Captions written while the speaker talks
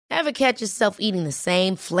Ever catch yourself eating the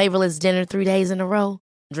same flavorless dinner 3 days in a row?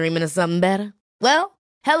 Dreaming of something better? Well,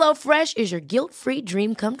 HelloFresh is your guilt-free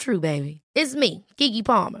dream come true, baby. It's me, Keke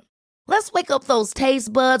Palmer. Let's wake up those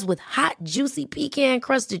taste buds with hot, juicy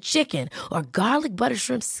pecan-crusted chicken or garlic butter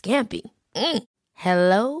shrimp scampi.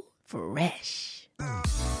 Hello Fresh.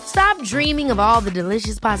 Stop dreaming of all the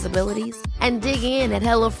delicious possibilities and dig in at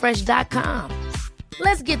HelloFresh.com.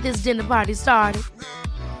 Let's get this dinner party started.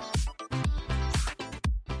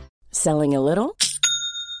 Selling a little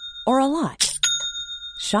or a lot?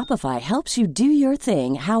 Shopify helps you do your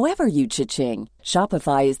thing however you cha-ching.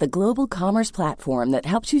 Shopify is the global commerce platform that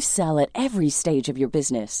helps you sell at every stage of your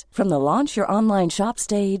business. From the launch your online shop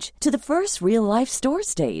stage to the first real-life store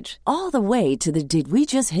stage, all the way to the did we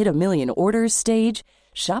just hit a million orders stage.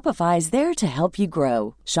 Shopify is there to help you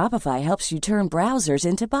grow. Shopify helps you turn browsers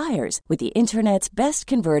into buyers with the internet's best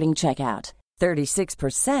converting checkout.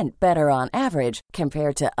 36% better on average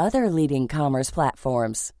compared to other leading commerce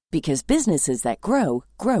platforms. Because businesses that grow,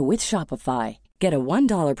 grow with Shopify. Get a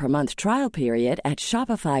 $1 per month trial period at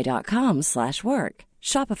shopify.com/work.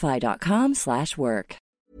 Shopify.com/work.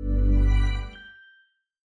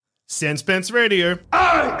 Sandspence Radio.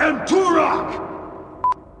 I am Turok!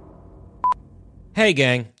 Hey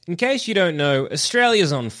gang, in case you don't know,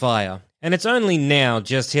 Australia's on fire, and it's only now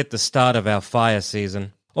just hit the start of our fire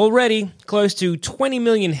season. Already, close to 20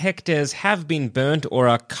 million hectares have been burnt or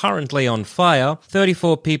are currently on fire,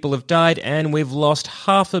 34 people have died, and we've lost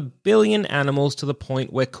 500 million animals to the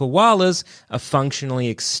point where koalas are functionally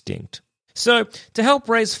extinct. So, to help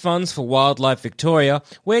raise funds for Wildlife Victoria,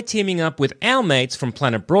 we're teaming up with our mates from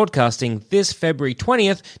Planet Broadcasting this February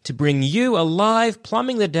 20th to bring you a live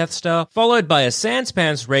Plumbing the Death Star, followed by a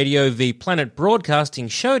Sandspants Radio v Planet Broadcasting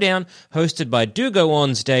showdown hosted by Dugo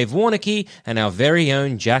On's Dave Warnicky and our very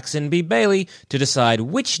own Jackson B. Bailey to decide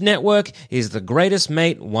which network is the greatest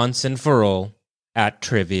mate once and for all at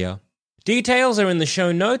Trivia. Details are in the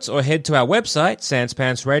show notes or head to our website,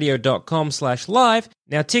 sanspantsradio.com/live.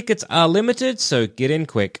 Now, tickets are limited, so get in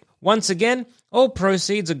quick. Once again, all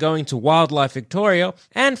proceeds are going to Wildlife Victoria,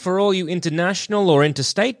 and for all you international or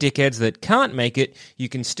interstate dickheads that can't make it, you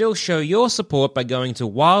can still show your support by going to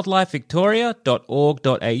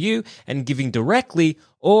wildlifevictoria.org.au and giving directly,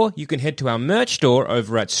 or you can head to our merch store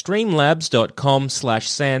over at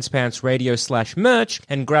streamlabs.com/sanspantsradio/merch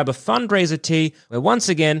and grab a fundraiser tee where once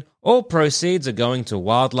again, all proceeds are going to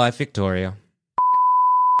Wildlife Victoria.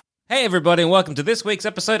 Hey everybody, and welcome to this week's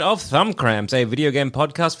episode of Thumb Cramps, a video game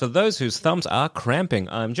podcast for those whose thumbs are cramping.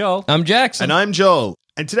 I'm Joel. I'm Jackson. And I'm Joel.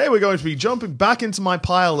 And today we're going to be jumping back into my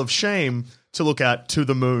pile of shame to look at To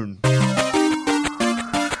the Moon.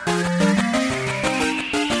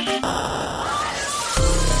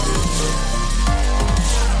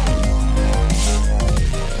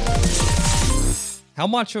 How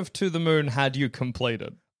much of To the Moon had you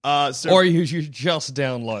completed? Or you just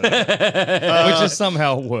downloaded, which is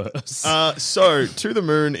somehow worse. So, To the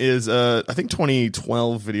Moon is, I think,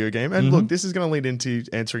 2012 video game. And look, this is going to lead into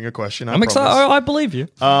answering a question. I'm excited. I believe you.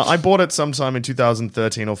 I bought it sometime in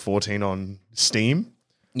 2013 or 14 on Steam.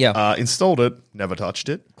 Yeah. Installed it, never touched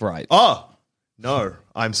it. Great. Oh, no.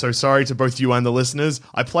 I'm so sorry to both you and the listeners.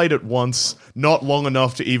 I played it once, not long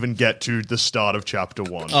enough to even get to the start of Chapter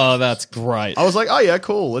 1. Oh, that's great. I was like, oh yeah,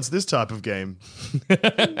 cool. It's this type of game.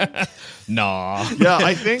 Nah. Yeah,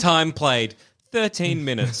 I think... Time played, 13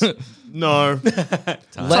 minutes. No.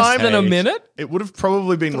 Less than a minute? It would have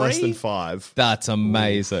probably been less than 5. That's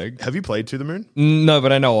amazing. Have you played To the Moon? No,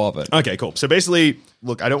 but I know of it. Okay, cool. So basically,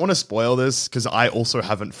 look, I don't want to spoil this because I also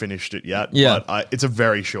haven't finished it yet. Yeah. But it's a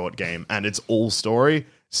very short game and it's all story.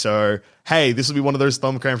 So, hey, this will be one of those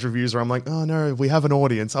thumb cramps reviews where I'm like, oh no, we have an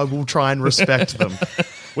audience. I will try and respect them.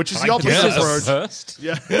 Which is the opposite approach. First?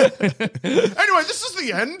 Yeah. Anyway, this is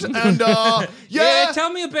the end. And Yeah, tell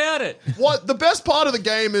me about it. What the best part of the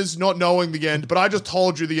game is not knowing the end, but I just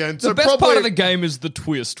told you the end. The best part of the game is the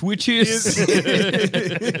twist, which is...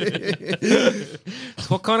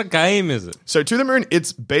 What kind of game is it? So, To the Moon,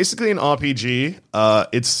 it's basically an RPG. I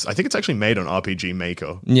think it's actually made on RPG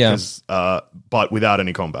Maker. Yeah. But without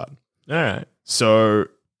any combat. All right. So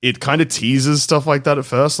it kind of teases stuff like that at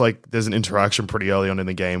first. Like there's an interaction pretty early on in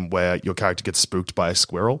the game where your character gets spooked by a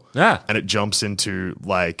squirrel. Ah. And it jumps into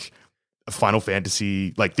like a Final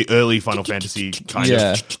Fantasy, like the early Final Fantasy kind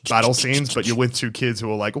of battle scenes, but you're with two kids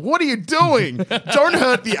who are like, what are you doing? Don't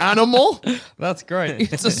hurt the animal. That's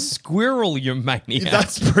great. It's a squirrel, you maniac.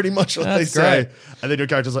 That's pretty much what they say. great. And then your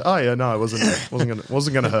character's like, oh yeah, no, I wasn't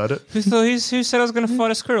gonna hurt it. Who said I was going to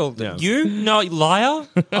fight a squirrel? Yeah. You? No, liar.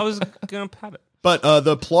 I was going to pat it. But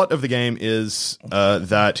the plot of the game is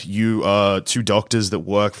that you are two doctors that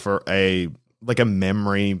work for a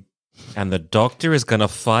memory And the doctor is going to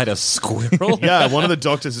fight a squirrel? Yeah, one of the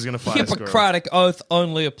doctors is going to fight a squirrel. Hippocratic oath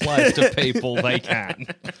only applies to people they can.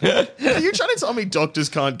 Are you trying to tell me doctors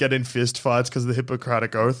can't get in fist fights because of the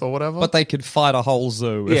Hippocratic Oath or whatever? But they could fight a whole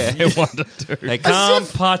zoo if they wanted to. They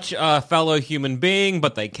can't punch a fellow human being,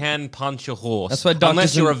 but they can punch a horse. That's why doctors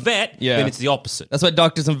Unless you're a and- vet, Yeah. then it's the opposite. That's why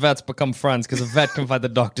doctors and vets become friends, because a vet can fight the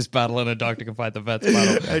doctor's battle and a doctor can fight the vet's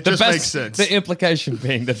battle. It just makes sense. The implication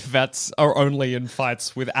being that vets are only in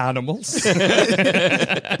fights with animals.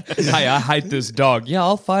 Hey, I hate this dog. Yeah,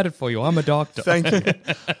 I'll fight it for you. I'm a doctor. Thank you.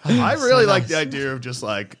 I really like the idea of just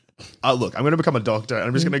like, look, I'm going to become a doctor and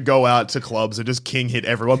I'm just going to go out to clubs and just king hit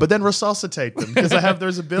everyone, but then resuscitate them because I have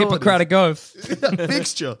those abilities. Hippocratic oath.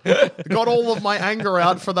 Fixture. Got all of my anger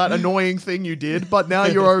out for that annoying thing you did, but now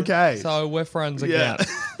you're okay. So we're friends again. Yeah.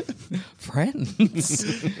 Friends?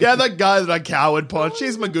 Yeah, that guy that I coward punch,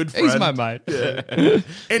 he's my good friend. He's my mate. This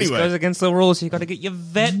Anyway, goes against the rules. You got to get your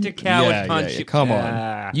vet to coward punch you. Come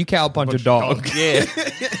Ah. on. You cow punch a dog Yeah.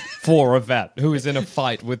 for a vet who is in a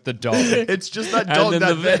fight with the dog. it's just that dog And that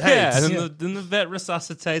then the vet vet, hates. and then the vet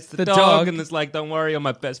resuscitates the, The dog, dog. and it's like, don't worry, you're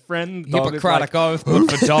my best friend. The dog is Hippocratic like, oath,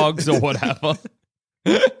 but for dogs or whatever.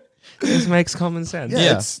 this makes common sense.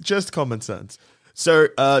 Yeah, it's just common sense. So,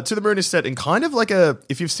 To the Moon is set in kind of like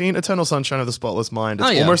if you've seen Eternal Sunshine of the Spotless Mind,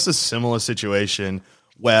 it's almost a similar situation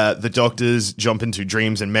where the doctors jump into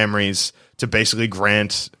dreams and memories to basically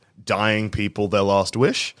grant dying people their last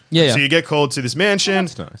wish. Yeah. So you get called to this mansion.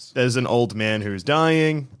 that's nice. There's an old man who's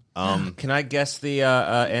dying. Can I guess the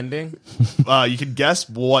ending? You can guess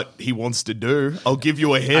what he wants to do. I'll give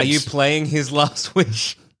you a hint. Are you playing his last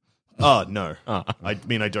wish? Oh, no. I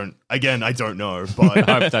mean, I don't. Again, I don't know, but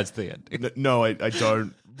I hope that's the ending. no, I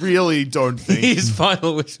don't. Really don't think. His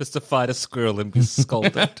final wish was to fight a squirrel and be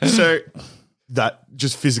scolded. So that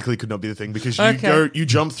just physically could not be the thing because Okay. you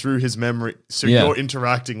jump through his memory, so Yeah. you're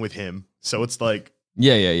interacting with him. So it's like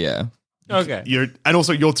Yeah. Okay. and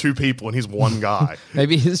also you're two people and he's one guy.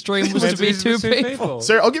 Maybe his dream was to be two people.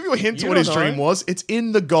 So I'll give you a hint to You what his don't know. dream was. It's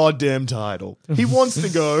in the goddamn title. He wants to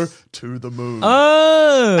go to the moon.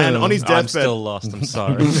 Oh. And on his I'm deathbed, still lost. I'm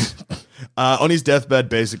sorry. on his deathbed,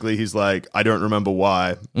 basically, he's like, I don't remember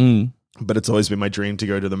why, but it's always been my dream to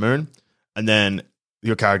go to the moon. And then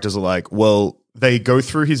your characters are like, well, they go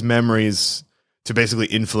through his memories to basically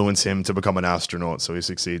influence him to become an astronaut, so he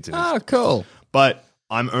succeeds in his. Oh, cool. But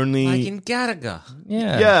I'm only Like in Gataga.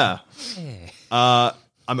 Yeah.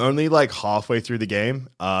 I'm only like halfway through the game,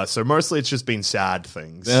 so mostly it's just been sad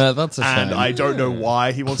things. That's a and shame. I don't know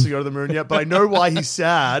why he wants to go to the moon yet, but I know why he's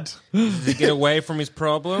sad. To get away from his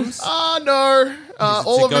problems? No,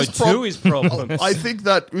 all to of go his to his problems. I think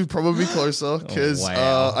that would probably be closer because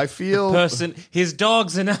wow. I feel. His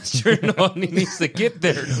dog's an astronaut and he needs to get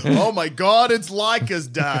there. Oh my god, it's Laika's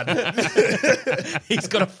dad. He's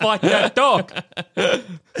got to fight that dog.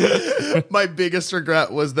 My biggest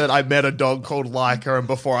regret was that I met a dog called Laika, and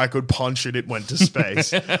before I could punch it, it went to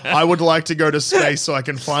space. I would like to go to space so I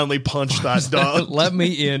can finally punch that dog. Let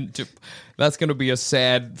me in. That's going to be a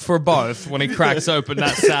sad for both when he cracks open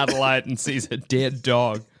that satellite and sees a dead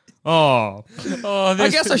dog. Oh, I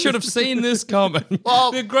guess I should have seen this coming.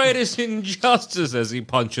 The greatest injustice as he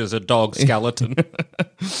punches a dog skeleton.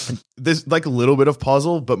 There's like a little bit of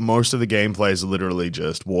puzzle, but most of the gameplay is literally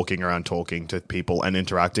just walking around talking to people and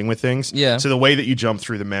interacting with things. Yeah. So the way that you jump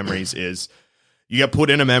through the memories is you get put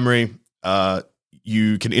in a memory,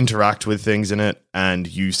 you can interact with things in it, and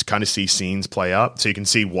you kind of see scenes play out. So you can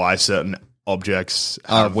see why certain objects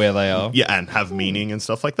have, Where they are. yeah, and have meaning and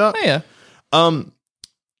stuff like that. Oh, yeah.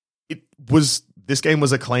 This game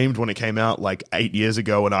was acclaimed when it came out like 8 years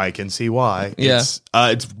ago, and I can see why. Yeah.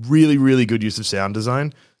 It's really, really good use of sound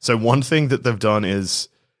design. So one thing that they've done is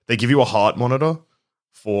they give you a heart monitor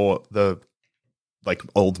for the like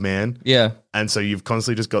old man, Yeah. and so you've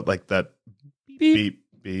constantly just got like that beep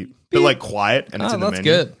beep, but like quiet, and it's Oh, in the that's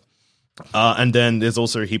menu. good. And then there's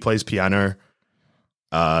also he plays piano,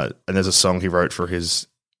 and there's a song he wrote for his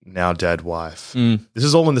now dead wife. This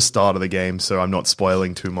is all in the start of the game, so I'm not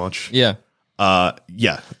spoiling too much. Yeah.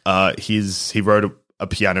 He wrote a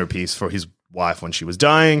piano piece for his wife when she was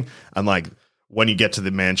dying, and like when you get to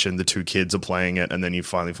the mansion, the two kids are playing it, and then you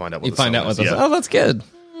finally find out what You the find song out what is. the Yeah. Oh, that's good.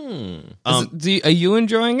 Are you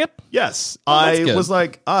enjoying it? Yes, that's I good. was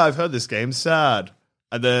like, I've heard this game's sad.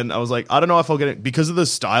 And then I was like, I don't know if I'll get it because of the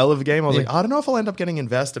style of the game. I was like, I don't know if I'll end up getting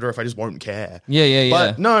invested or if I just won't care. Yeah.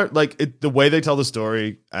 But no, like the way they tell the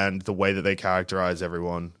story and the way that they characterize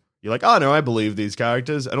everyone, you're like, oh no, I believe these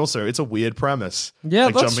characters. And also, it's a weird premise. Yeah,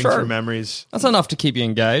 like that's jumping true. through memories. That's enough to keep you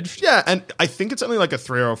engaged. Yeah, and I think it's only like a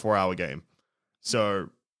 3 or 4 hour game. So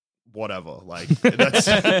whatever. Like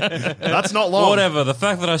that's not long. Whatever. The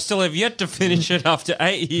fact that I still have yet to finish it after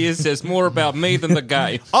 8 years says more about me than the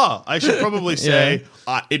game. I should probably say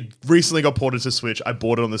it recently got ported to Switch. I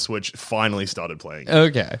bought it on the Switch, finally started playing it.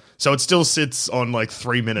 Okay. So it still sits on like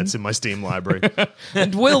 3 minutes in my Steam library.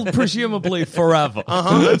 And will presumably forever.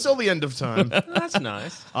 Until the end of time. That's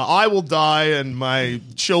nice. I will die, and my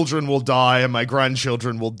children will die, and my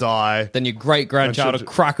grandchildren will die. Then your great-grandchild will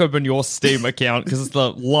children- crack open your Steam account because it's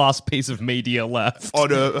the last piece of media left.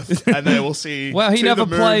 On Earth, and they will see. Well, he To never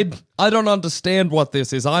the Moon. played. I don't understand what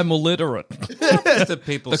this is. I'm illiterate. The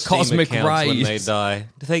people's The cosmic Steam accounts when rays. they die.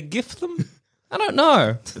 Do they gift them? I don't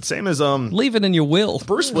know. The same as Leave it in your will.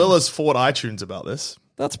 Bruce Willis fought iTunes about this.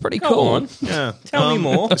 That's pretty Go cool. on. Yeah, Tell me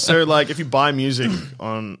more. So, like, if you buy music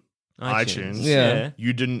on iTunes, Yeah.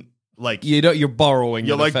 you didn't like. You're borrowing.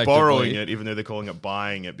 You're it like effectively. borrowing it, even though they're calling it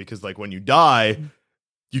buying it, because like when you die,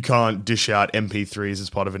 you can't dish out MP3s as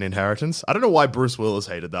part of an inheritance. I don't know why Bruce Willis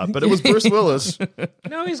hated that, but it was Bruce Willis.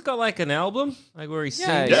 No, he's got like an album, like where he Yeah,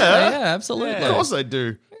 sings. yeah, absolutely. Of course I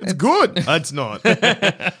do. It's good. It's not.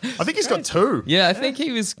 I think he's got two. Yeah, I think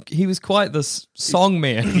he was quite the song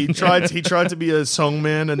man. He tried to be a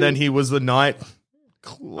songman, and then he was the night.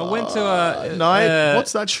 I went to a Night.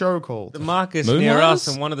 What's that show called? the Marcus Moonrise? near us,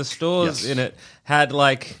 and one of the stores Yes. in it had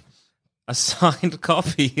like a signed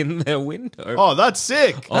copy in their window. Oh, that's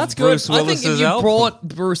sick. That's Bruce good. I think if Willis's you album. brought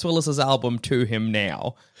Bruce Willis's album to him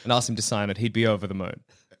now and asked him to sign it, he'd be over the moon.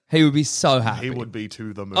 He would be so happy. He would be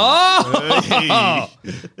to the moon. Oh! Hey.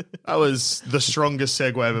 That was the strongest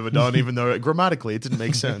segue I've ever done, even though grammatically it didn't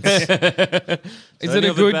make sense. Is it any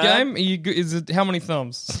a of it good bad? game? Is it how many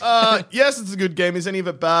thumbs? Yes, it's a good game. Is any of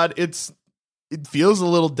it bad? It feels a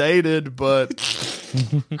little dated, but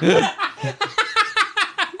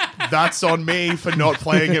that's on me for not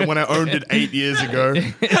playing it when I owned it 8 years ago.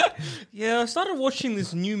 Yeah, I started watching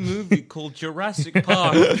this new movie called Jurassic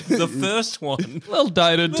Park, the first one. Well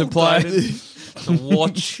dated to play. To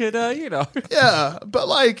watch it, Yeah, but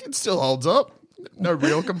like it still holds up. No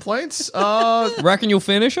real complaints. Reckon you'll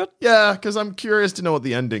finish it? Yeah, because I'm curious to know what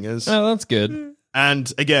the ending is. Oh, that's good.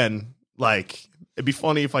 And again, like it'd be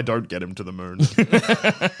funny if I don't get him to the moon.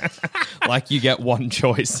 Like you get one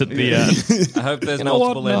choice at the end. I hope there's You know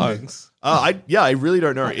what? multiple No. endings. I really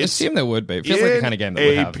don't know. I assume there would be. It feels like the kind of game that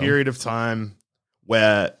would have a them. period of time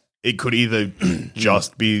where it could either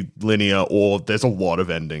just be linear or there's a lot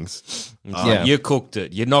of endings. Yeah. You cooked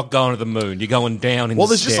it. You're not going to the moon. You're going down instead. Well,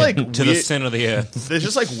 there's just, like, to the weird- center of the earth. There's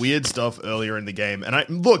just like weird stuff earlier in the game,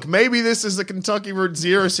 and look, maybe this is the Kentucky Route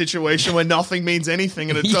Zero situation where nothing means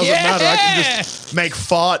anything and it doesn't matter. I can just make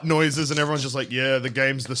fart noises, and everyone's just like, "Yeah, the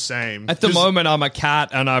game's the same." At the Just- moment, I'm a cat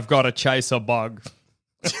and I've got to chase a bug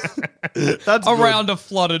that's around a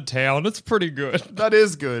flooded town. It's pretty good. Good. That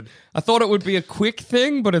is good. I thought it would be a quick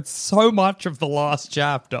thing, but it's so much of the last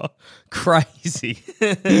chapter. Crazy.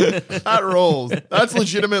 That rolls. That's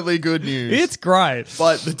legitimately good news. It's great.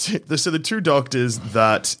 But so the two doctors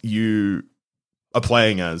that you are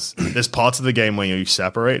playing as, there's parts of the game where you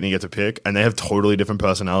separate and you get to pick, and they have totally different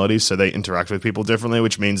personalities, so they interact with people differently,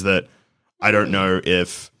 which means that I don't know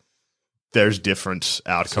if there's different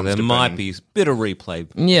outcomes. So there depending- might be a bit of replay.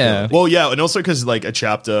 Yeah. Well, yeah, and also because like there's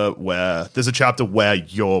a chapter where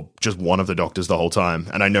you're just one of the doctors the whole time,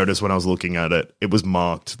 and I noticed when I was looking at it, it was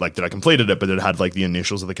marked like that I completed it, but it had like the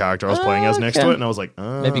initials of the character I was playing as next to it, and I was like,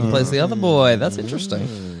 Maybe he plays the other boy. That's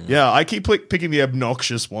interesting. yeah, I keep picking the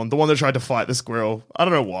obnoxious one, the one that tried to fight the squirrel. I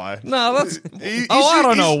don't know why. No, that's. He- I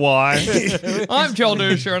don't he's- know why. I'm Joel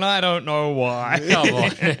Dusher, and I don't know why. Come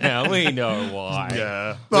on now, we know why.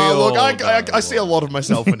 Yeah. We No, look, all I see a lot of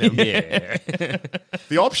myself in him. Yeah.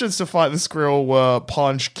 The options to fight the squirrel were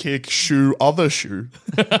punch, kick, shoe, other shoe.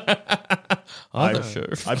 Other shoe.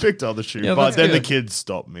 I picked other shoe, Yeah, but that's then the good. kids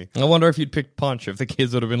stopped me. I wonder if you'd picked Punch if the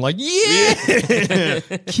kids would have been like, yeah!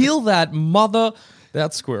 Kill that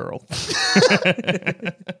that squirrel.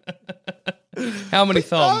 How many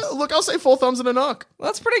thumbs? Look, I'll say 4 thumbs and a knock.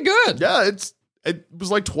 That's pretty good. Yeah, it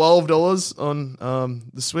was like $12 on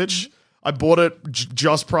the Switch. I bought it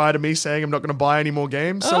just prior to me saying I'm not going to buy any more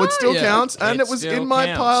games, so it still yeah. counts, and It it was still in my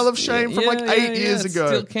counts. pile of shame from like 8 years it ago.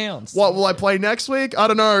 Still counts. What will I play next week? I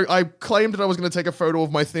don't know. I claimed that I was going to take a photo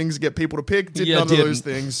of my things, get people to pick. Did Yeah, none of those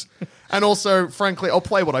didn't. things. And also, frankly, I'll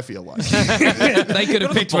play what I feel like. They could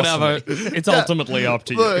have picked whatever. It's ultimately up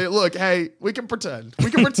to you. Look, hey, we can pretend.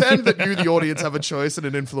 We can pretend that you, the audience, have a choice and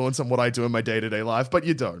an influence on what I do in my day-to-day life, but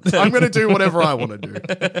you don't. I'm going to do whatever I want to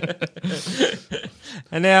do.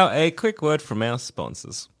 And now a quick word from our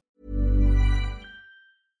sponsors.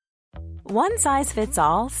 One size fits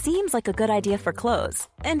all seems like a good idea for clothes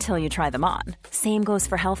until you try them on. Same goes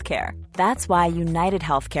for healthcare. That's why United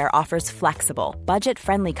Healthcare offers flexible,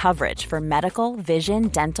 budget-friendly coverage for medical, vision,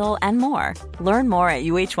 dental, and more. Learn more at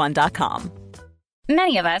uh1.com.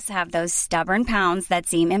 Many of us have those stubborn pounds that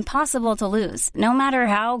seem impossible to lose, no matter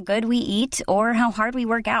how good we eat or how hard we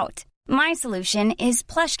work out. My solution is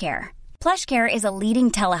PlushCare. PlushCare is a leading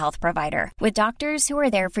telehealth provider with doctors who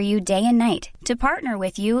are there for you day and night to partner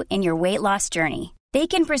with you in your weight loss journey. They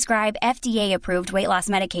can prescribe FDA-approved weight loss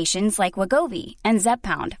medications like Wegovy and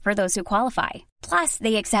Zepbound for those who qualify. Plus,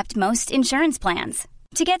 they accept most insurance plans.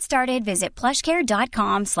 To get started, visit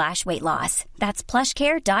plushcare.com/weightloss. That's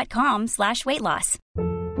plushcare.com/weightloss.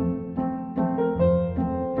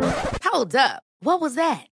 Hold up. What was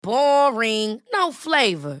that? Boring. No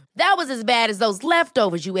flavor. That was as bad as those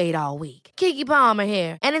leftovers you ate all week. Keke Palmer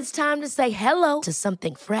here, and it's time to say hello to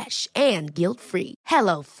something fresh and guilt-free.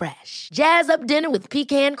 Hello Fresh. Jazz up dinner with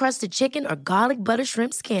pecan-crusted chicken or garlic butter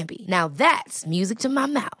shrimp scampi. Now that's music to my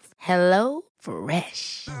mouth. Hello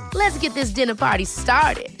Fresh. Let's get this dinner party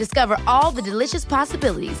started. Discover all the delicious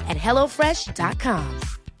possibilities at hellofresh.com.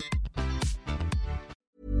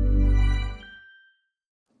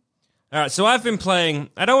 All right, so I've been playing.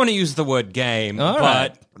 I don't want to use the word game, All but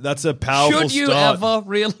right. That's a powerful Should you start. ever,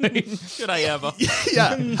 really? should I ever?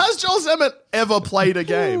 Yeah. Has Joel Emmett ever played a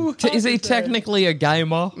game? Is he technically a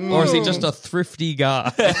gamer, or is he just a thrifty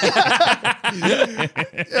guy? Yeah,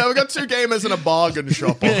 we've got two gamers in a bargain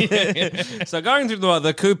shop. So going through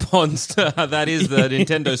the coupons that is the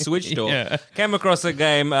Nintendo Switch store, Yeah. came across a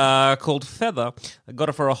game called Feather. I got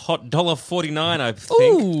it for a hot $1.49, I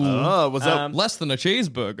think. Ooh, Oh, was that? less than a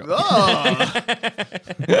cheeseburger.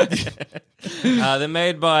 They're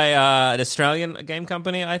made by an Australian game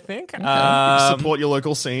company, I think. Support your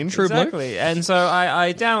local scene. True. Exactly, and so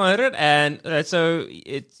I downloaded it, and so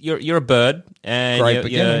you're a bird, and Great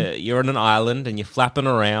beginning. you're on an island, and you're flapping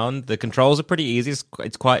around. The controls are pretty easy.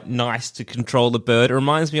 It's quite nice to control the bird. It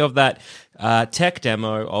reminds me of that tech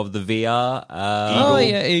demo of the VR.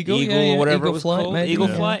 Eagle, or whatever Eagle it was Flight, called. maybe. Eagle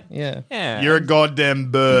Yeah. Flight. Yeah. You're a goddamn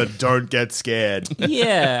bird. Don't get scared.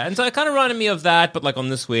 Yeah, and so it kind of reminded me of that, but like on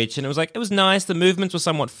the Switch, and it was nice. The movements were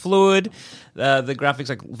somewhat fluid. The graphics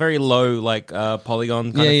like very low, like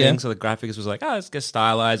polygon kind of thing. So the graphics was like, it's just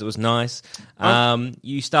stylized. It was nice.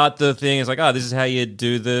 You start the thing, it's like, this is how you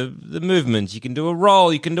do the movements. You can do a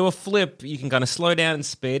roll, you can do a flip, you can kind of slow down and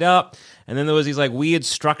speed up. And then there was these like weird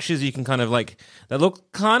structures you can kind of like that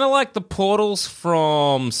look kind of like the portals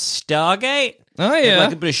from Stargate. Oh, With, yeah.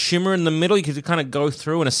 like a bit of shimmer in the middle. You can kind of go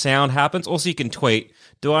through and a sound happens. Also, you can tweet.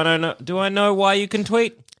 Do I know why you can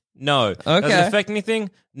tweet? No. Does it affect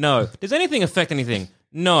anything? No. Does anything affect anything?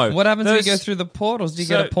 No. What happens when you go through the portals? Do you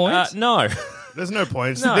get a point? No. There's no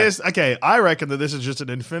points. No. I reckon that this is just an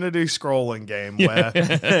infinity scrolling game where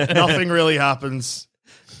nothing really happens,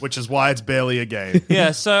 which is why it's barely a game.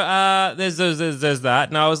 Yeah, so there's that.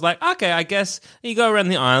 And I was like, okay, I guess you go around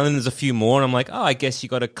the island, there's a few more. And I'm like, I guess you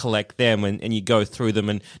got to collect them and you go through them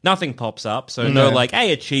and nothing pops up. So no like,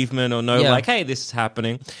 hey, achievement or no like, hey, this is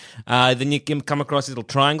happening. Then you can come across these little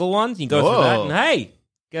triangle ones. You go through that and hey,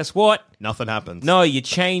 guess what? Nothing happens. No, you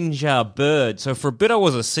change bird. So for a bit I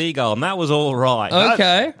was a seagull and that was all right.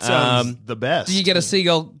 Okay. Sounds the best. Do you get a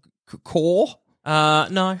seagull core?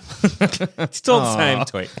 No. Still the same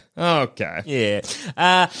tweet. Okay.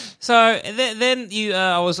 Yeah. So then you,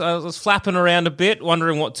 I was flapping around a bit,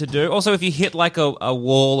 wondering what to do. Also, if you hit like a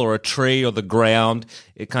wall or a tree or the ground,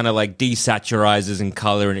 it kind of like desaturizes in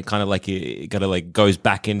color, and it kind of like it kind of like goes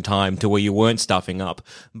back in time to where you weren't stuffing up.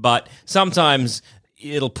 But sometimes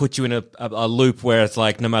it'll put you in a loop where it's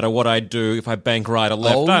like no matter what I do, if I bank right or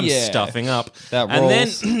left, I'm stuffing up. That and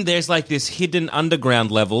rolls. then there's like this hidden underground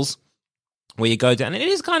levels where you go down, and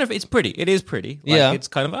it's pretty. It is pretty. Like, it's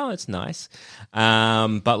kind of, it's nice.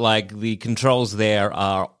 But like the controls there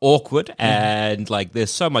are awkward, and like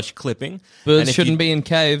there's so much clipping. Birds And if shouldn't you- be in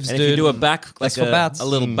caves, And dude. if you do a back, like That's for bats. a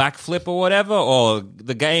little backflip or whatever, or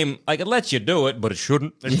the game, like it lets you do it, but it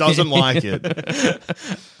shouldn't. It doesn't like it.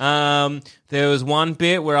 There was one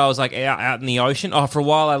bit where I was like out in the ocean. For a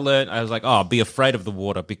while I was like, be afraid of the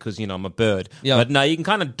water because, I'm a bird. Yeah. But no, you can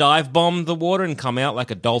kind of dive bomb the water and come out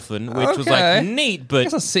like a dolphin, which was Okay. like neat, but I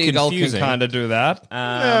guess a seagull confusing. can kind of do that.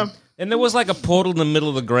 And there was like a portal in the middle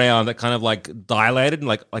of the ground that kind of like dilated and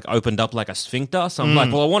like opened up like a sphincter. So I'm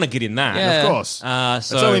like, well, I want to get in that. Yeah. Of course. So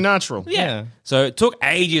It's only natural. Yeah. So it took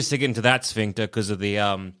ages to get into that sphincter because of the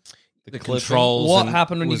controls. What and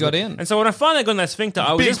happened when you was got the- in? And so when I finally got in that sphincter,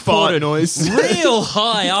 I was Big just fart floated noise. real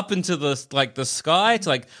high up into the sky to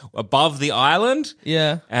like above the island.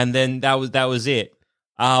 Yeah. And then that was it.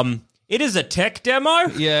 It is a tech demo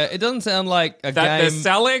Yeah, it doesn't sound like a that they're game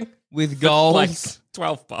selling with for goals. like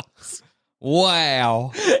 $12.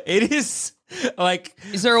 Wow. It is like.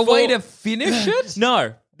 Is there a way to finish it?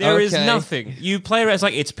 No. There is Okay. nothing. You play around. It's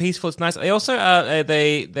like it's peaceful. It's nice. They also I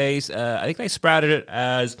think they sprouted it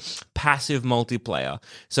as passive multiplayer.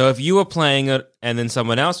 So if you were playing it and then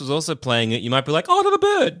someone else was also playing it, you might be like, "Oh, another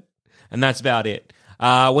bird," and that's about it.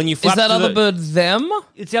 When you flap Is that to other bird them?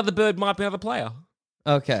 It's the other bird might be another player.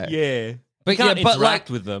 Okay. Yeah, But you can't yeah, but interact like-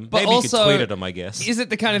 with them. but Maybe you also- could tweet at them, I guess. Is it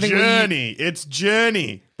the kind of thing where you... Journey. It's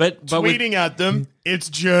Journey. But with- Tweeting at them, it's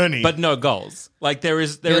Journey. but no goals. Like there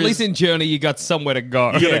is. At least in Journey, you got somewhere to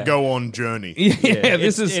go. You're Yeah. gonna go on Journey. Yeah,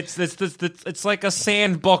 this is... it's like a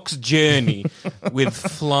sandbox journey with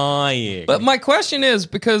flying. But my question is,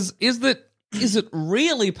 because is it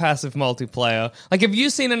really passive multiplayer? Like, have you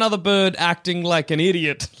seen another bird acting like an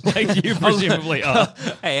idiot, like you presumably are?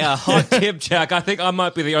 Hey, hot tip, Jack. I think I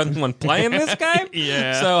might be the only one playing this game.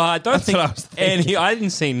 Yeah. So I don't That's think what I was thinking. I didn't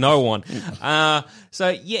see no one. So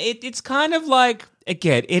yeah, it's kind of like.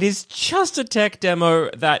 Again, it is just a tech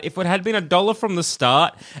demo that if it had been $1 from the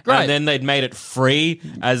start Great. and then they'd made it free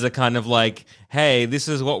as a kind of like, hey, this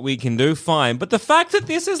is what we can do, fine. But the fact that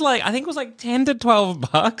this is like, I think it was like $10 to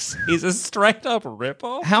 $12 is a straight up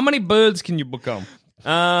ripoff. How many birds can you become?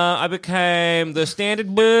 I became the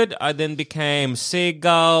standard bird. I then became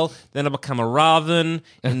seagull. Then I became a raven,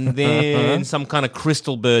 and then some kind of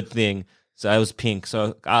crystal bird thing. So I was pink.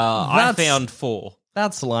 So I That's- found 4.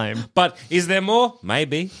 That's lame. But is there more?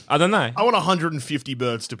 Maybe. I don't know. I want 150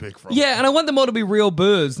 birds to pick from. Yeah, and I want them all to be real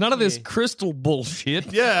birds. None of this crystal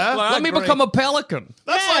bullshit. Yeah. Well, Let me agree. become a pelican.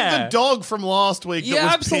 That's Yeah. like the dog from last week. that Yeah,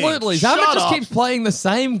 was absolutely. pink. Zama Shut just up. keeps playing the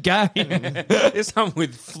same game. There's some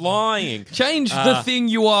with flying. Change the thing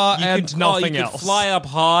you are and nothing you else. could fly up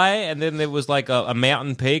high, and then there was like a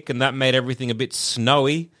mountain peak, and that made everything a bit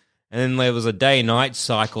snowy. And then there was a day-night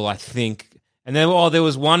cycle, I think. And then there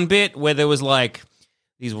was one bit where there was like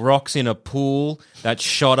these rocks in a pool that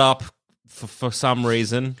shot up for some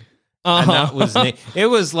reason. And that was neat. It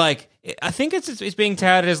was like, I think it's being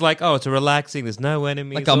touted as like, oh, it's a relaxing, there's no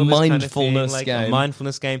enemies. Like a all this kind of mindfulness thing, like game. A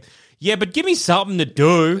mindfulness game. Yeah, but give me something to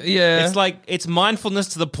do. Yeah. It's like, it's mindfulness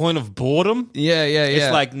to the point of boredom. Yeah.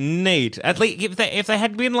 It's like neat. At least if they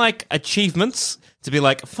had been like achievements to be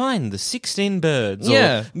like, find the 16 birds.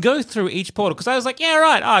 Yeah. Or go through each portal. Because I was like, yeah,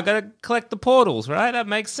 right. I got to collect the portals, right? That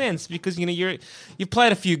makes sense because, you've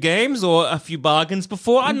played a few games or a few bargains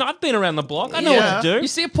before. I've been around the block. I know what to do. You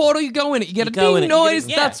see a portal, you go in it. You get a go in ding it, you noise.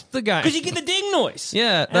 get it, yeah. That's the game. Because you get the ding noise.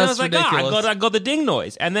 Yeah, and I that's was like, ridiculous. I got the ding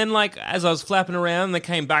noise. And then, like, as I was flapping around and they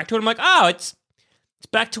came back to it, I'm like, it's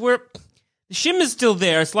back to where the shimmer's still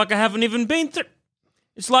there. It's like I haven't even been through.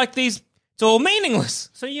 It's like it's all meaningless.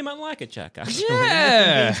 So you might like it, Jack, actually.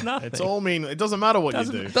 Yeah. It's nothing. It's all mean. It doesn't matter what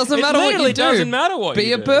you do. Doesn't It matter what you literally do. doesn't matter what Be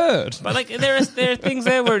you a do. bird. But like there are things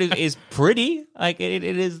there where it is pretty, like it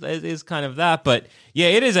is kind of that. But yeah,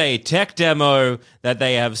 it is a tech demo that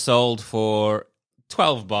they have sold for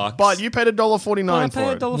 $12. But you paid $1.49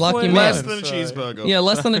 for it. Lucky man. Less than a cheeseburger. Yeah,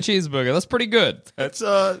 less than a cheeseburger. That's pretty good. It's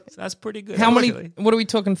That's pretty good. How many? actually. What are we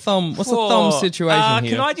talking? Thumb? What's the thumb situation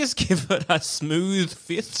here? Can I just give it a smooth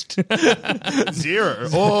fist? 0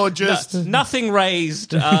 or just Nothing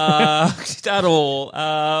raised at all.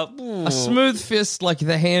 A smooth fist like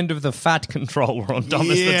the hand of the fat controller on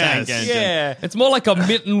Thomas the Tank Yes. Engine. Yeah. It's more like a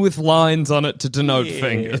mitten with lines on it to denote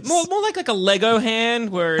fingers. More like a Lego hand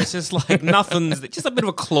where it's just like nothing's just a bit of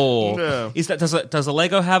a claw. Yeah. Is that does a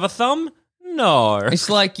Lego have a thumb? No. It's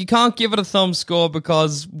like you can't give it a thumb score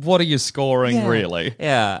because what are you scoring really?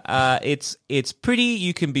 Yeah, it's pretty.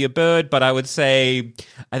 You can be a bird, but I would say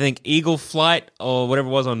I think Eagle Flight or whatever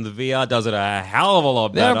it was on the VR does it a hell of a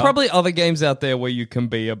lot There better. are probably other games out there where you can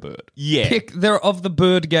be a bird. Yeah. There of the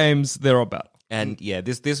bird games, there are better. And yeah,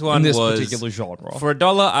 this one In this was particular genre. for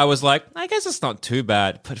 $1. I was like, I guess it's not too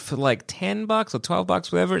bad, but for like $10 or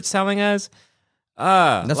 $12, whatever it's selling as,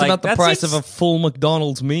 That's about the price of a full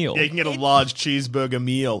McDonald's meal. yeah, you can get a large cheeseburger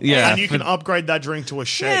meal. Yeah. And you can upgrade that drink to a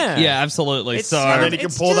shake. Yeah. Yeah, absolutely. It's- So And then you can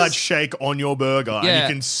It's pour that just- shake on your burger and Yeah.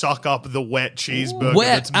 you can suck up the wet cheeseburger.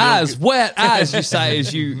 wet that's as you say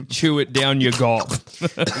as you chew it down your gob.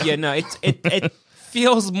 Yeah, no, it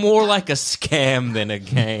feels more like a scam than a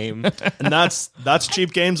game. And that's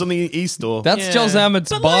cheap games on the e-store. That's Yeah. Joel Zammett's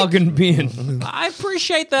But, like- bargain bin. I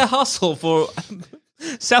appreciate their hustle for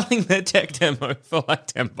selling their tech demo for like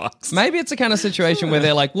 $10. Maybe it's a kind of situation where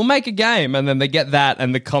they're like, we'll make a game, and then they get that,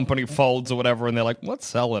 and the company folds or whatever, and they're like, let's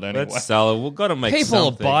sell it anyway. Let's sell it. We've got to make People will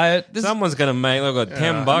something. buy it. This- Someone's going to make, they've got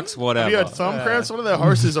 $10, whatever. Have you heard Thumb Cramps? One of their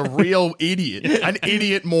hosts is a real idiot. An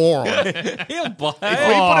idiot moron. He'll buy it. we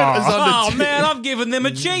put it as under Oh man, I've I've given them a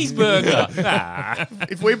cheeseburger. Ah.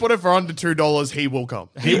 If we put it for under $2, he will come.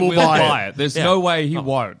 He will buy it. There's no way he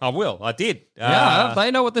won't. I will. I did. Yeah, they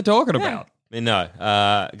know what they're talking about. No,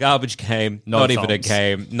 garbage game, No not even a thumbs.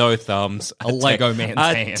 game, no thumbs. A Lego man's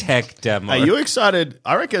a hand. tech demo. Are you excited?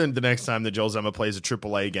 I reckon the next time that Joel Zama plays a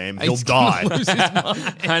AAA game, he'll die. Lose his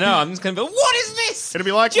mind. I know, I'm just going to be, what is this? It'll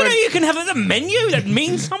be like Do you know when- you can have a menu that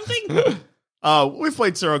means something? We've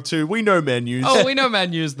played Ciroc 2. We know menus. Oh, we know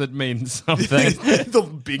menus that mean something. The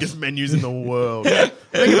biggest menus in the world. I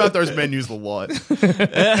think about those menus a lot.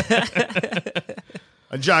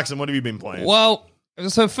 And Jackson, what have you been playing? Well,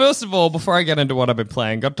 so first of all, before I get into what I've been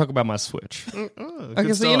playing, got to talk about my Switch. Okay,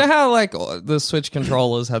 so start. you know how like the Switch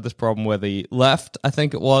controllers had this problem where the left, I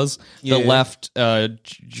think it was, the left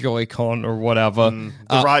Joy-Con or whatever.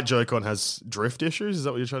 The right Joy-Con has drift issues? Is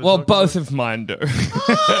that what you're trying to Well, talk both of mine do.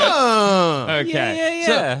 about? Okay.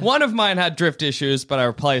 Yeah. So one of mine had drift issues, but I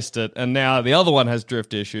replaced it, and now the other one has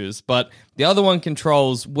drift issues, but the other one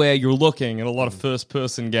controls where you're looking in a lot of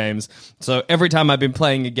first-person games. So every time I've been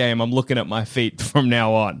playing a game, I'm looking at my feet from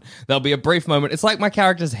now on. There'll be a brief moment. It's like my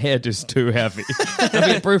character's head is too heavy. There'll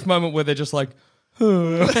be a brief moment where they're just like,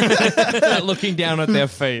 looking down at their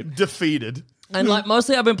feet. Defeated. And like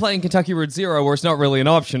mostly I've been playing Kentucky Route Zero, where it's not really an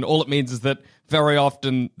option. All it means is that very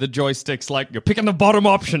often the joystick's like, you're picking the bottom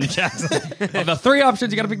option, Jackson. Of the three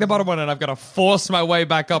options, you got to pick the bottom one, and I've got to force my way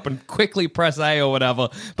back up and quickly press A or whatever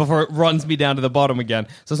before it runs me down to the bottom again.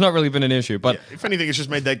 So it's not really been an issue, but If anything, it's just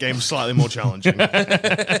made that game slightly more challenging.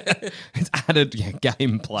 it's added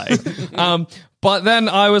gameplay. But then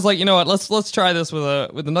I was like, you know what? Let's try this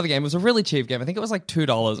with another game. It was a really cheap game. I think it was like $2. It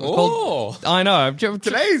was called, I know.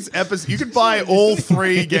 Today's episode, you could buy all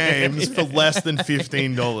three games for less than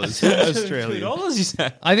 $15 Australian. $2, you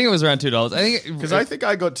say? I think it was around $2. Because I think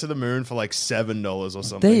I got To the Moon for like $7 or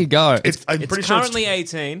something. There you go. I'm It's pretty sure currently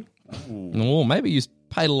 18. Oh, maybe you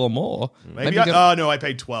paid a little more. Maybe you no, I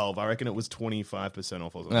paid 12. I reckon it was 25%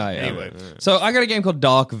 off or something. Oh, yeah. Anyway, So I got a game called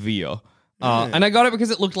Dark Veer. And I got it because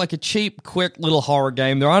it looked like a cheap, quick little horror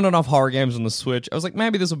game. There aren't enough horror games on the Switch. I was like,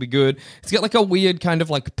 maybe this will be good. It's got like a weird kind of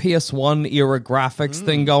like PS1 era graphics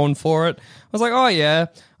thing going for it. I was like, oh yeah.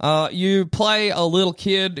 You play a little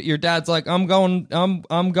kid. Your dad's like, I'm going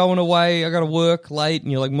away. I got to work late.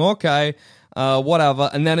 And you're like, okay, whatever.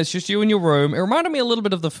 And then it's just you in your room. It reminded me a little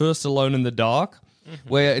bit of the first Alone in the Dark,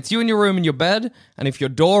 where it's you in your room in your bed. And if your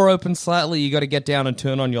door opens slightly, you got to get down and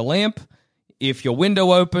turn on your lamp. If your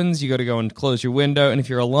window opens, you got to go and close your window. And if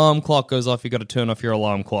your alarm clock goes off, you got to turn off your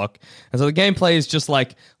alarm clock. And so the gameplay is just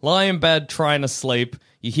like lie in bed, trying to sleep.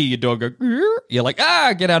 You hear your dog go, "Grrr." You're like,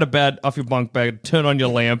 get out of bed, off your bunk bed, turn on your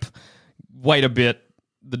lamp, wait a bit,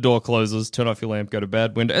 the door closes, turn off your lamp, go to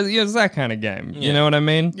bed, window. It's that kind of game. You know what I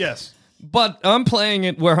mean? yes. But I'm playing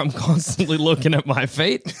it where I'm constantly looking at my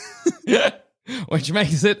feet. Which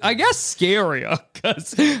makes it, I guess, scarier,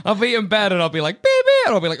 because I'll be in bed and I'll be like, beep, beep,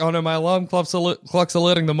 and I'll be like, oh no, my alarm clock's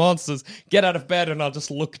alerting the monsters. Get out of bed, and I'll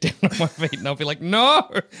just look down at my feet and I'll be like, no,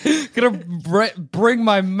 gonna bring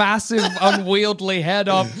my massive, unwieldy head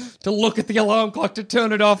up to look at the alarm clock, to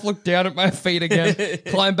turn it off, look down at my feet again,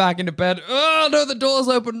 climb back into bed. Oh no, the door's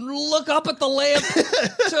open. Look up at the lamp,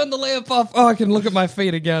 turn the lamp off. Oh, I can look at my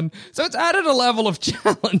feet again. So it's added a level of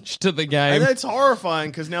challenge to the game. And it's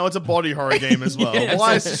horrifying because now it's a body horror game as well. Yes.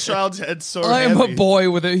 Why is this child's head so I am heavy? a boy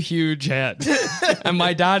with a huge head, and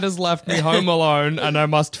my dad has left me home alone, and I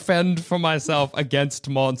must fend for myself against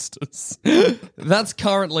monsters. That's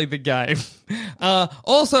currently the game.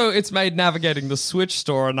 Also, it's made navigating the Switch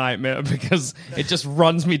store a nightmare because it just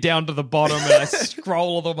runs me down to the bottom, and I scroll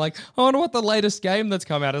all them like, I wonder what the latest game that's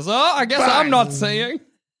come out is. Oh, I guess I'm not seeing.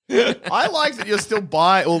 I like that you're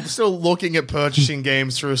still looking at purchasing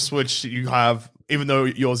games through a Switch that you have, even though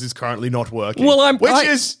yours is currently not working. Well,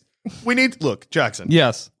 look, Jackson.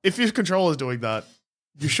 Yes. If your controller's doing that,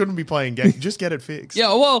 you shouldn't be playing games. Just get it fixed. Yeah,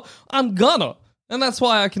 well, I'm gonna. And that's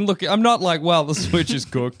why I can look at... I'm not like, well, the Switch is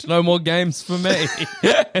cooked. No more games for me.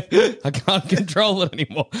 I can't control it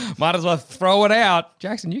anymore. Might as well throw it out.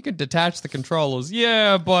 Jackson, you can detach the controllers.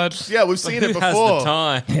 Yeah, but... Yeah, we've seen it Who before. has the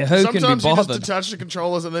time? Yeah, who can be Sometimes you just bothered? detach the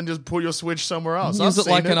controllers and then just put your Switch somewhere else. Use I've it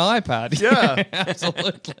like seen an iPad. Yeah.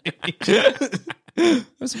 Absolutely.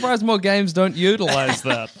 I'm surprised more games don't utilize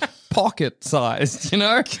that. Pocket sized, you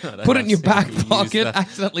know? Put it in your back pocket,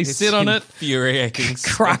 accidentally sit on it, Infuriating.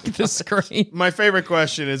 crack the screen. My favorite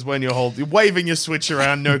question is when you're waving your Switch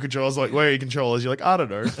around, no controls, like, where are your controllers? You're like, I don't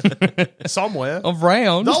know. Somewhere.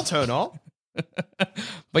 Around. They'll turn on.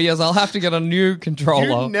 But yes, I'll have to get a new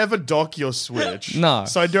controller. You never dock your Switch. No.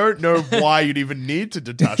 So I don't know why you'd even need to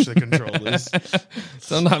detach the controllers.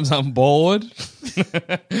 Sometimes I'm bored.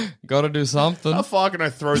 Gotta do something. How far can I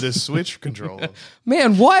throw this Switch controller?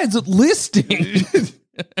 Man, why is it listing?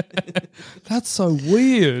 That's so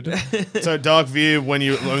weird. So Dark View, when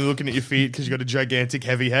you're looking at your feet because you got a gigantic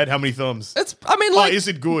heavy head, how many thumbs? It's Is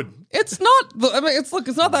it good? it's not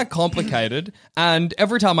it's not that complicated, and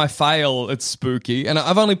every time I fail it's spooky, and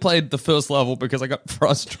I've only played the first level because I got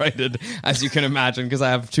frustrated, as you can imagine, because I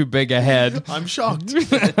have too big a head. I'm shocked.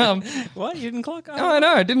 What? You didn't clock? I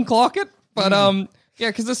know, I didn't clock it, but yeah,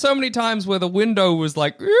 because there's so many times where the window was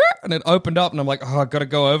like, and it opened up, and I'm like, oh, I gotta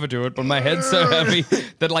go over to it, but my head's so heavy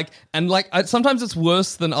that sometimes it's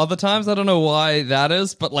worse than other times. I don't know why that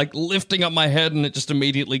is, but like lifting up my head and it just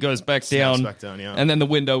immediately goes back down. back down, yeah. And then the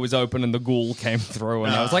window was open and the ghoul came through,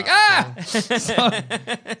 and I was like,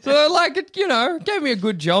 so like it, gave me a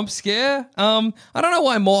good jump scare. I don't know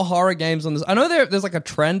why more horror games on this. I know there's like a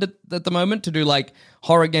trend at the moment to do like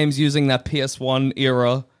horror games using that PS1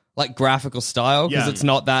 era like graphical style, because it's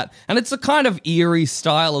not that, and it's a kind of eerie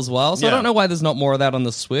style as well. So I don't know why there's not more of that on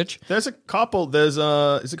the Switch. There's a couple. Is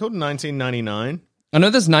it called 1999? I know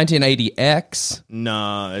there's 1980X.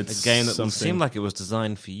 Nah, it's A game that something. seemed like it was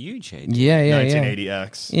designed for you, JD. Yeah.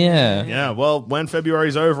 1980X. Yeah. Yeah, well, when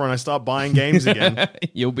February's over and I start buying games again.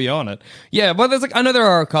 You'll be on it. Yeah, but there's I know there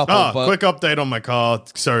are a couple. but Quick update on my car.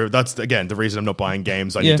 So that's, again, the reason I'm not buying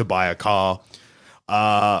games. I need to buy a car.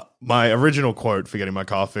 My original quote for getting my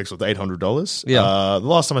car fixed was $800. Yeah. The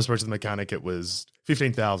last time I spoke to the mechanic, it was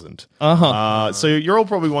 $15,000. So you're all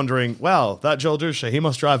probably wondering, wow, that Joel Dusha, he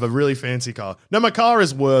must drive a really fancy car. No, my car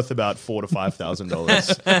is worth about $4,000 to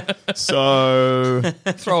 $5,000. So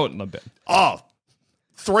throw it in the bin.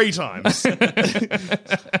 3 times.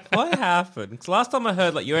 What happened? 'Cause last time I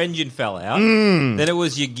heard, like, your engine fell out, then it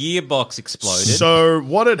was your gearbox exploded. So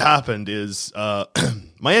what had happened is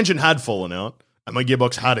my engine had fallen out and my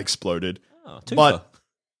gearbox had exploded. But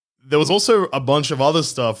there was also a bunch of other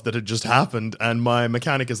stuff that had just happened, and my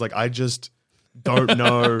mechanic is like, I just don't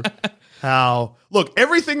know how. Look,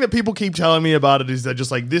 everything that people keep telling me about it is they're just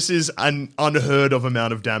like, this is an unheard of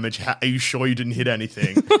amount of damage. Are you sure you didn't hit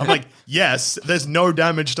anything? I'm like, yes, there's no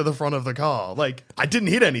damage to the front of the car. Like, I didn't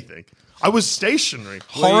hit anything. I was stationary.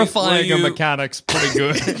 Horrifying were you- a mechanic's pretty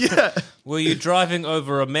good. Yeah. Were you driving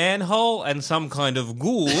over a manhole and some kind of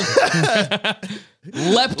ghoul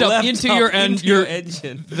leapt up into your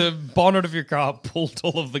engine? The bonnet of your car pulled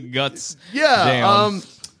all of the guts Yeah. down.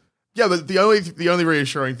 Yeah, but the only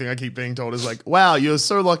reassuring thing I keep being told is like, wow, you're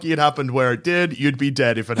so lucky it happened where it did. You'd be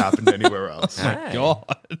dead if it happened anywhere else. Hey, God.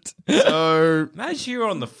 So imagine you were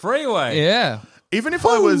on the freeway. Yeah. even if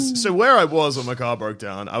I was, so where I was when my car broke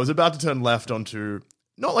down, I was about to turn left onto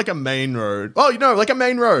not like a main road. Oh, like a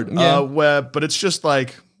main road, but it's just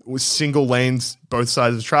like with single lanes, both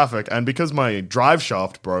sides of traffic. And because my drive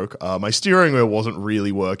shaft broke, my steering wheel wasn't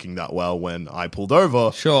really working that well when I pulled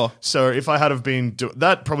over. Sure. So if I had have been,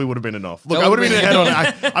 that probably would have been enough. Look, I would have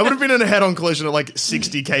been I would have been in a head-on collision at like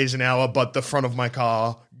 60 k's an hour, but the front of my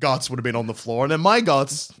car guts would have been on the floor, and then my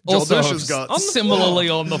guts, Joel Also Dusha's guts, similarly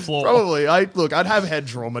on the floor. probably. I'd have head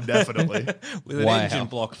trauma definitely. With an engine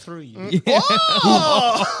block through you.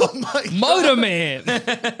 Oh my God. Motor Man.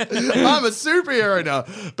 I'm a superhero now.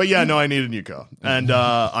 But yeah, no, I need a new car. And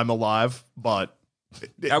I'm alive, but...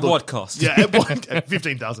 At what cost? Yeah, at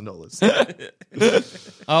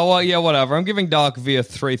 $15,000. Oh, well, yeah, whatever. I'm giving Dark Via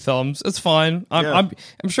 3 thumbs. It's fine. I'm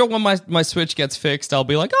sure when my Switch gets fixed, I'll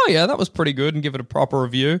be like, oh, yeah, that was pretty good, and give it a proper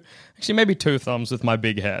review. Actually, maybe 2 thumbs with my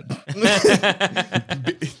big head.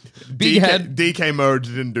 Big head. DK mode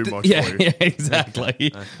didn't do much for you. Yeah,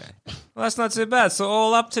 exactly. Okay. Well, that's not too bad. So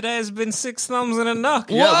all up today has been 6 thumbs and a knock.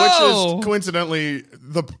 Yeah, Whoa! which is coincidentally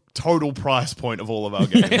the total price point of all of our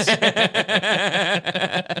games.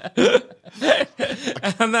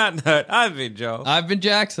 On that note, I've been Joel. I've been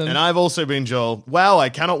Jackson. And I've also been Joel. Wow, I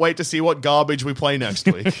cannot wait to see what garbage we play next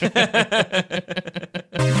week.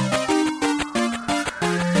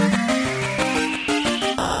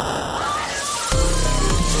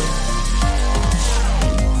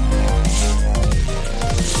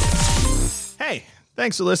 Hey,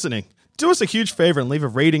 thanks for listening. Do us a huge favor and leave a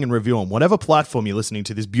rating and review on whatever platform you're listening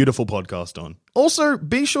to this beautiful podcast on. Also,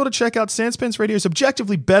 be sure to check out Sanspence Radio's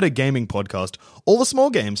objectively better gaming podcast, All the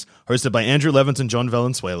Small Games, hosted by Andrew Levins and John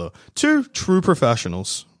Valenzuela, 2 true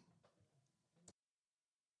professionals.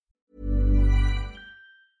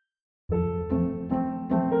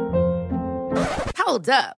 Hold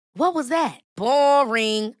up. What was that?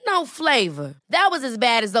 Boring. No flavor. That was as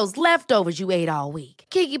bad as those leftovers you ate all week.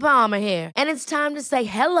 Keke Palmer here, and it's time to say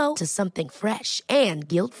hello to something fresh and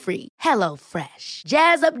guilt-free. Hello Fresh.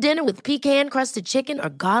 Jazz up dinner with pecan-crusted chicken or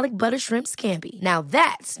garlic butter shrimp scampi. Now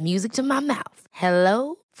that's music to my mouth.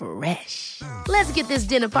 Hello Fresh. Let's get this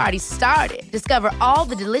dinner party started. Discover all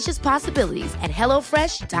the delicious possibilities at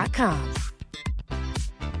HelloFresh.com.